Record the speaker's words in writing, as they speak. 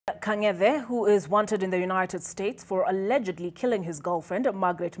Kang'ethe, who is wanted in the United States for allegedly killing his girlfriend,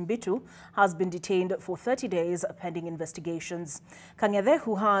 Margaret Mbitu, has been detained for 30 days pending investigations. Kang'ethe,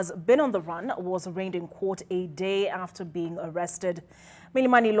 who has been on the run, was arraigned in court a day after being arrested.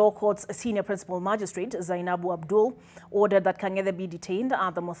 Milimani Law Court's Senior Principal Magistrate, Zainabu Abdul, ordered that Kang'ethe be detained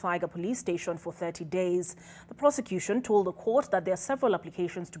at the Muthaiga police station for 30 days. The prosecution told the court that there are several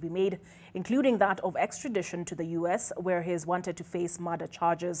applications to be made, including that of extradition to the U.S., where he is wanted to face murder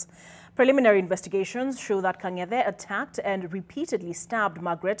charges. Preliminary investigations show that Kang'ethe attacked and repeatedly stabbed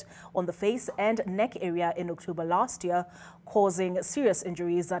Margaret on the face and neck area in October last year, causing serious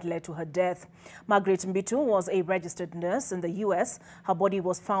injuries that led to her death. Margaret Mbitu was a registered nurse in the U.S. Her body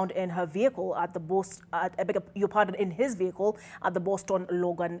was found in her vehicle at the in his vehicle at the Boston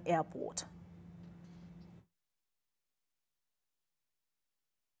Logan Airport.